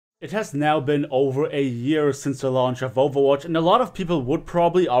It has now been over a year since the launch of Overwatch, and a lot of people would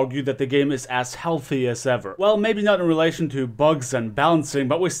probably argue that the game is as healthy as ever. Well, maybe not in relation to bugs and balancing,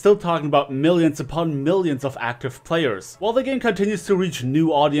 but we're still talking about millions upon millions of active players. While the game continues to reach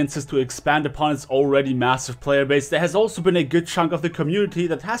new audiences to expand upon its already massive player base, there has also been a good chunk of the community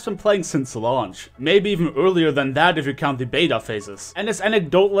that has been playing since launch. Maybe even earlier than that if you count the beta phases. And as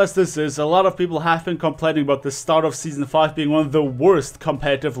anecdotal as this is, a lot of people have been complaining about the start of Season 5 being one of the worst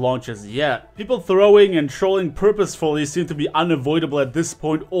competitive launches yet. People throwing and trolling purposefully seem to be unavoidable at this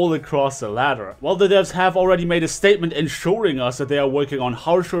point all across the ladder. While the devs have already made a statement ensuring us that they are working on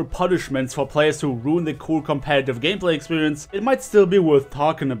harsher punishments for players who ruin the core competitive gameplay experience, it might still be worth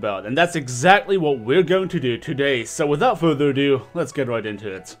talking about, and that's exactly what we're going to do today. So without further ado, let's get right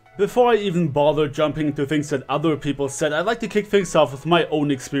into it. Before I even bother jumping into things that other people said, I'd like to kick things off with my own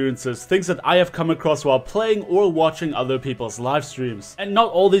experiences, things that I have come across while playing or watching other people's live streams. And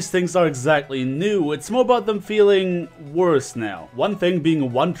not all these things are exactly new, it's more about them feeling worse now. One thing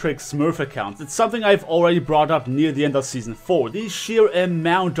being one-trick smurf accounts. It's something I've already brought up near the end of Season 4. The sheer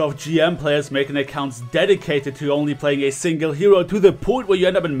amount of GM players making accounts dedicated to only playing a single hero, to the point where you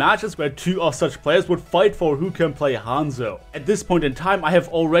end up in matches where two of such players would fight for who can play Hanzo. At this point in time, I have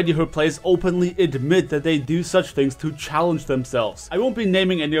already heard players openly admit that they do such things to challenge themselves. I won't be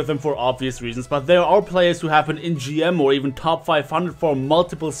naming any of them for obvious reasons, but there are players who have been in GM or even top 500 for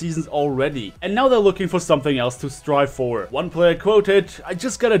multiple seasons already, and now they're looking for something else to strive for. One player quoted, "I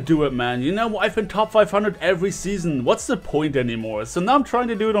just gotta do it, man. You know, I've been top 500 every season. What's the point anymore? So now I'm trying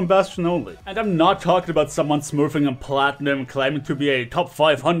to do it on Bastion only." And I'm not talking about someone smurfing on Platinum claiming to be a top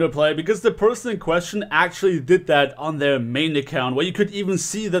 500 player, because the person in question actually did that on their main account, where you could even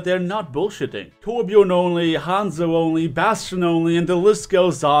see that they're not bullshitting. Torbjorn only, Hanzo only, Bastion only, and the list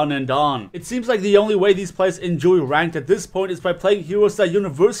goes on and on. It seems like the only way these players enjoy ranked at this point is by playing heroes that are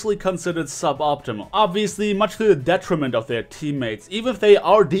universally considered suboptimal. Obviously, much to the detriment of their teammates. Even if they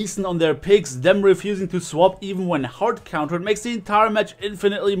are decent on their picks, them refusing to swap even when hard countered makes the entire match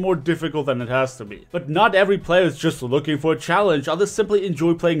infinitely more difficult than it has to be. But not every player is just looking for a challenge, others simply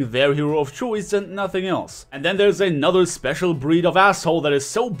enjoy playing their hero of choice and nothing else. And then there's another special breed of asshole that is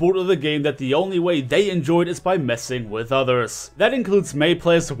so bored of the game that the only way they enjoy it is by messing with others. That includes Mei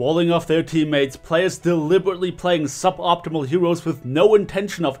players walling off their teammates, players deliberately playing suboptimal heroes with no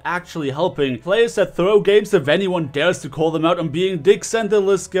intention of actually helping, players that throw games if anyone dares to call them out on being dicks, and the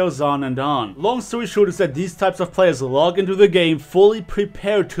list goes on and on. Long story short is that these types of players log into the game fully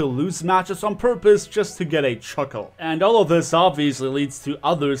prepared to lose matches on purpose just to get a chuckle. And all of this obviously leads to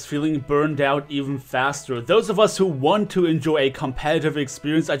others feeling burned out even faster. Those of us who want to enjoy a competitive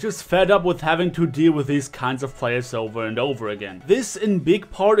experience are just fed up with having to deal with these kinds of players over and over again. This in big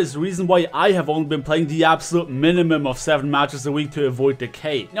part is the reason why I have only been playing the absolute minimum of 7 matches a week to avoid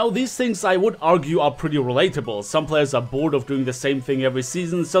decay. Now these things I would argue are pretty relatable. Some players are bored of doing the same thing every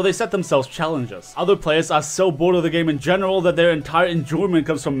season, so they set themselves challenges. Other players are so bored of the game in general that their entire enjoyment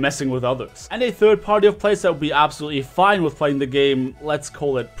comes from messing with others. And a third party of players that would be absolutely fine with playing the game, let's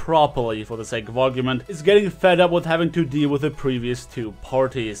call it properly for the sake of argument, is getting fed up with having to deal with the previous two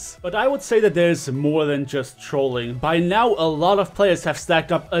parties. But I would say that there's more than just trolling. By now, a lot of players have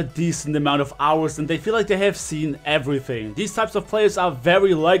stacked up a decent amount of hours and they feel like they have seen everything. These types of players are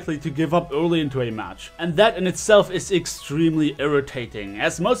very likely to give up early into a match, and that in itself is extremely irritating.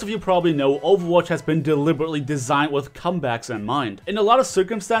 As most of you probably know, Overwatch has been deliberately designed with comebacks in mind. In a lot of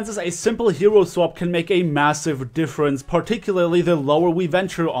circumstances, a simple hero swap can make a massive difference, particularly the lower we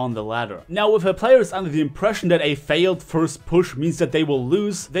venture on the ladder. Now, if a player is under the impression that a failed first push means that they will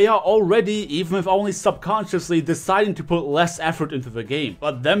lose, they are already, even if only subconsciously, deciding to put less effort into the game.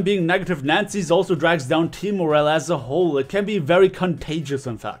 But them being negative Nancy's also drags down team morale as a whole. It can be very contagious,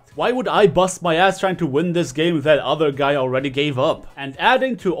 in fact. Why would I bust my ass trying to win this game if that other guy already gave up? And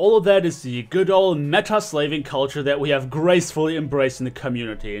adding to all of that is the good old meta-slaving culture that we have gracefully embraced in the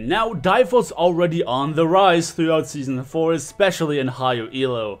community. Now, dive was already on the rise throughout Season 4, especially in higher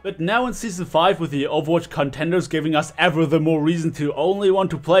elo. But now in Season 5, with the Overwatch contenders giving us ever the more reason to only want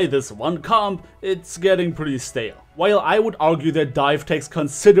to play this one comp, it's getting pretty stale. While I would argue that dive takes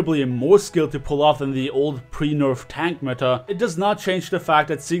considerably more skill to pull off than the old pre-nerf tank meta, it does not change the fact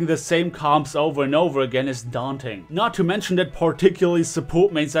that seeing the same comps over and over again is daunting. Not to mention that particularly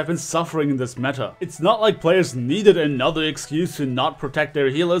support mains have been suffering in this meta. It's not like players needed another excuse to not protect their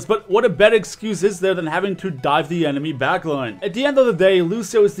healers, but what a better excuse is there than having to dive the enemy backline? At the end of the day,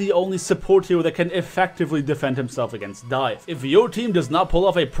 Lucio is the only support hero that can effectively defend himself against dive. If your team does not pull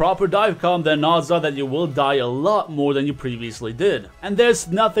off a proper dive comp, then odds are that you will die a lot lot more than you previously did. And there's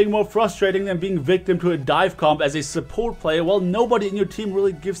nothing more frustrating than being victim to a dive comp as a support player while nobody in your team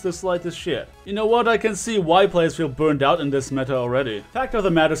really gives the slightest shit. You know what, I can see why players feel burned out in this meta already. Fact of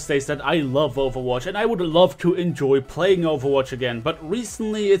the matter states that I love Overwatch and I would love to enjoy playing Overwatch again, but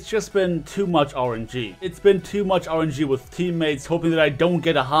recently it's just been too much RNG. It's been too much RNG with teammates hoping that I don't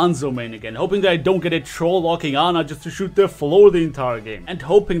get a Hanzo main again, hoping that I don't get a troll locking Ana just to shoot their floor the entire game, and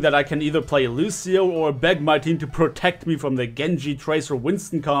hoping that I can either play Lucio or beg my team to protect me from the Genji, Trace or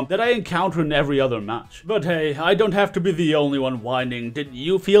Winston comp that I encounter in every other match. But hey, I don't have to be the only one whining. Did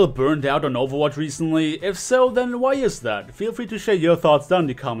you feel burned out on Overwatch recently? If so, then why is that? Feel free to share your thoughts down in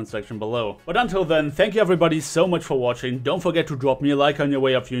the comment section below. But until then, thank you everybody so much for watching. Don't forget to drop me a like on your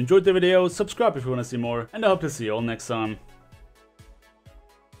way if you enjoyed the video, subscribe if you want to see more, and I hope to see you all next time.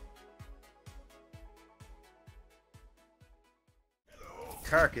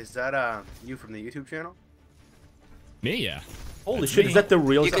 Kirk, is that you from the YouTube channel? Me, yeah. Holy shit, is that the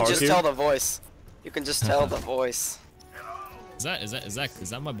real You can Kark just here? tell the voice. You can just tell the voice. Is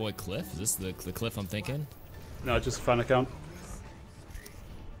that my boy Cliff? Is this the Cliff I'm thinking? No, just a fan account.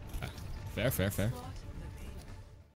 Fair.